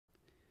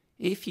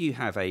If you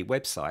have a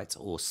website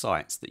or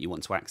sites that you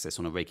want to access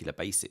on a regular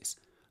basis,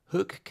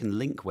 Hook can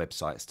link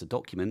websites to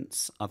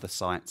documents, other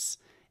sites,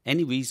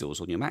 any resource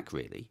on your Mac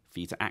really,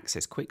 for you to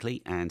access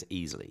quickly and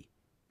easily.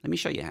 Let me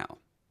show you how.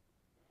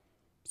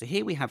 So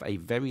here we have a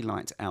very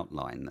light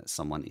outline that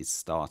someone is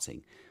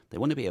starting. They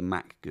want to be a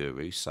Mac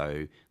guru,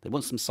 so they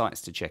want some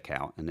sites to check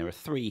out, and there are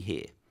 3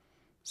 here.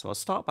 So I'll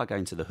start by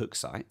going to the Hook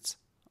site.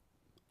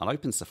 I'll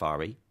open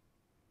Safari.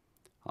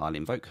 I'll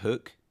invoke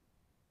Hook.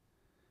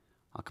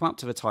 I'll come up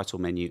to the title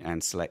menu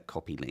and select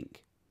Copy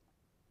Link.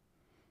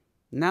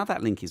 Now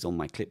that link is on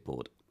my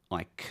clipboard,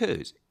 I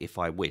could, if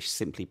I wish,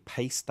 simply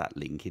paste that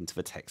link into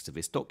the text of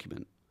this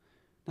document.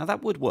 Now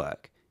that would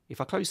work.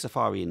 If I close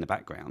Safari in the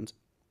background,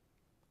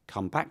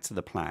 come back to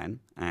the plan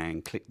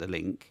and click the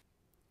link,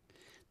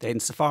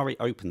 then Safari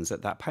opens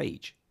at that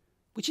page,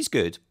 which is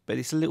good, but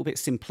it's a little bit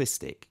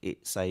simplistic.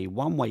 It's a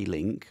one-way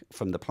link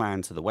from the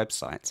plan to the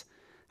website,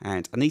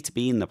 and I need to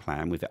be in the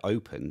plan with it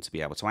open to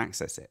be able to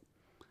access it.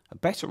 A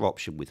better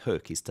option with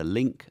Hook is to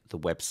link the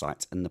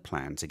website and the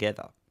plan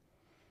together.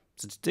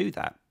 So to do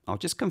that, I'll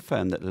just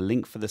confirm that the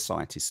link for the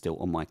site is still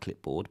on my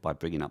clipboard by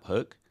bringing up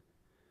Hook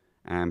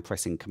and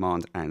pressing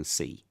Command and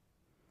C.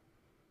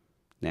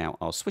 Now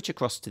I'll switch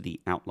across to the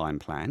outline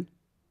plan.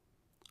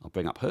 I'll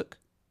bring up Hook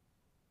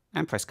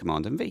and press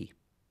Command and V.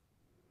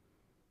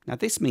 Now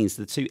this means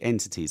the 2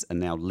 entities are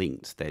now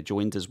linked. They're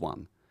joined as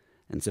one.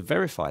 And to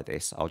verify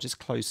this, I'll just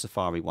close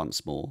Safari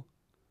once more,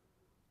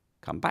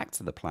 come back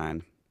to the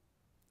plan,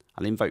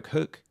 I'll invoke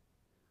Hook,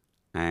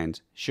 and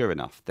sure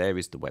enough, there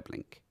is the web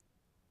link.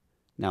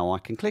 Now I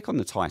can click on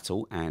the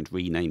title and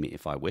rename it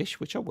if I wish,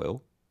 which I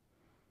will.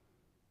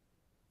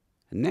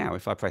 And now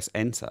if I press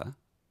Enter,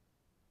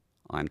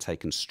 I'm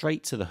taken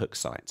straight to the Hook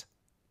site.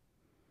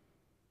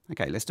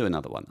 Okay, let's do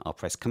another one. I'll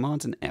press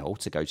Command and L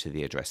to go to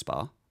the address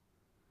bar.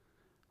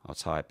 I'll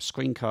type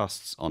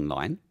Screencasts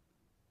Online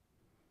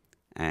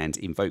and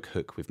invoke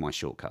Hook with my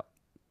shortcut.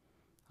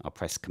 I'll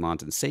press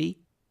Command and C,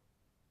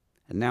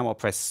 and now I'll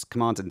press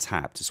Command and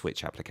Tab to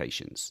switch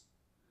applications.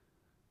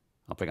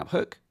 I'll bring up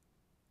Hook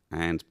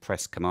and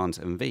press Command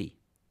and V.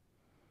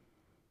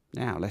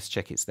 Now let's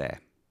check it's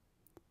there.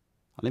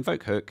 I'll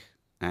invoke Hook,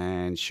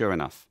 and sure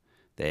enough,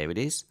 there it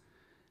is.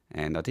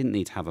 And I didn't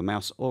need to have a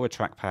mouse or a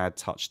trackpad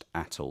touched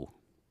at all.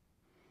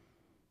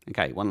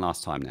 Okay, one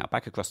last time now.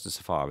 Back across to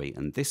Safari,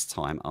 and this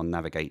time I'll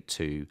navigate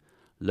to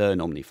Learn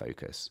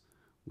OmniFocus,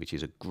 which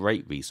is a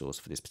great resource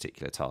for this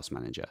particular task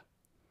manager.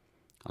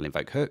 I'll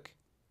invoke Hook,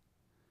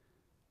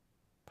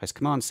 press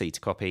Command C to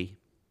copy,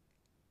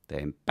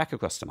 then back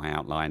across to my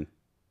outline,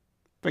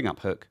 bring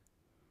up Hook,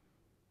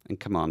 and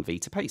Command V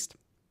to paste.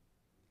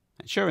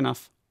 And sure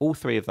enough, all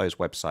 3 of those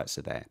websites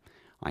are there.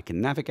 I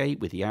can navigate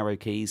with the arrow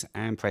keys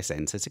and press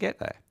Enter to get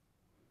there.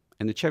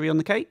 And the cherry on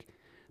the cake,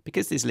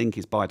 because this link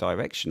is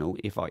bidirectional,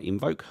 if I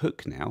invoke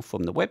Hook now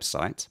from the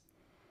website,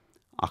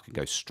 I can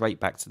go straight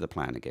back to the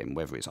plan again,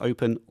 whether it's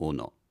open or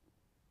not.